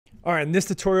All right, in this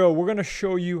tutorial, we're gonna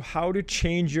show you how to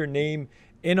change your name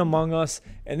in Among Us.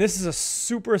 And this is a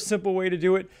super simple way to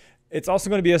do it. It's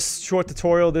also gonna be a short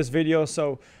tutorial, this video.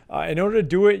 So in order to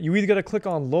do it, you either gotta click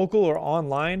on local or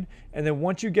online. And then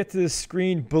once you get to this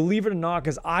screen, believe it or not,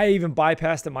 because I even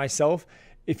bypassed it myself,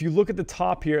 if you look at the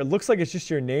top here, it looks like it's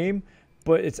just your name,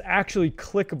 but it's actually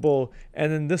clickable,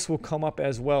 and then this will come up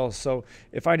as well. So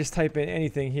if I just type in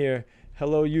anything here,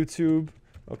 hello YouTube,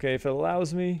 okay, if it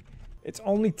allows me, it's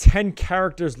only 10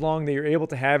 characters long that you're able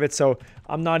to have it, so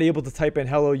I'm not able to type in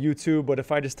hello YouTube, but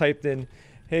if I just typed in,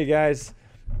 hey guys,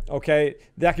 okay,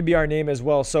 that could be our name as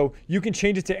well. So you can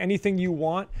change it to anything you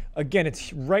want. Again,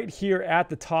 it's right here at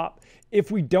the top.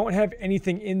 If we don't have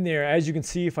anything in there, as you can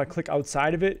see, if I click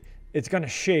outside of it, it's gonna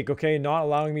shake, okay, not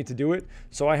allowing me to do it.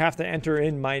 So I have to enter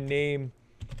in my name,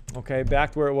 okay,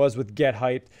 back to where it was with get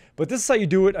hyped. But this is how you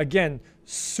do it. Again,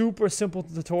 super simple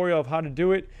tutorial of how to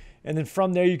do it. And then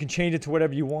from there, you can change it to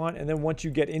whatever you want. And then once you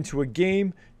get into a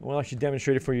game, we'll actually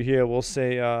demonstrate it for you here. We'll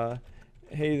say,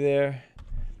 hey there,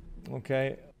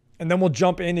 okay. And then we'll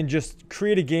jump in and just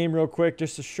create a game real quick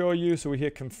just to show you. So we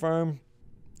hit confirm.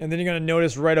 And then you're gonna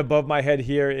notice right above my head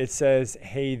here, it says,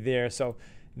 hey there. So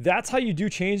that's how you do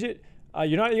change it.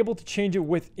 You're not able to change it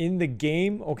within the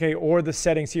game, okay, or the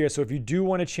settings here. So if you do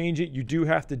want to change it, you do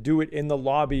have to do it in the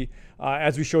lobby,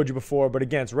 as we showed you before. But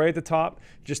again, it's right at the top.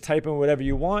 Just type in whatever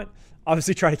you want.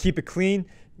 Obviously, try to keep it clean.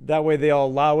 That way they'll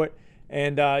allow it.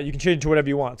 And you can change it to whatever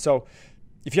you want. So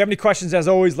if you have any questions, as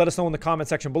always, let us know in the comment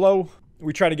section below.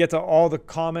 We try to get to all the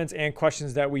comments and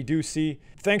questions that we do see.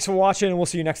 Thanks for watching, and we'll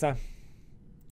see you next time.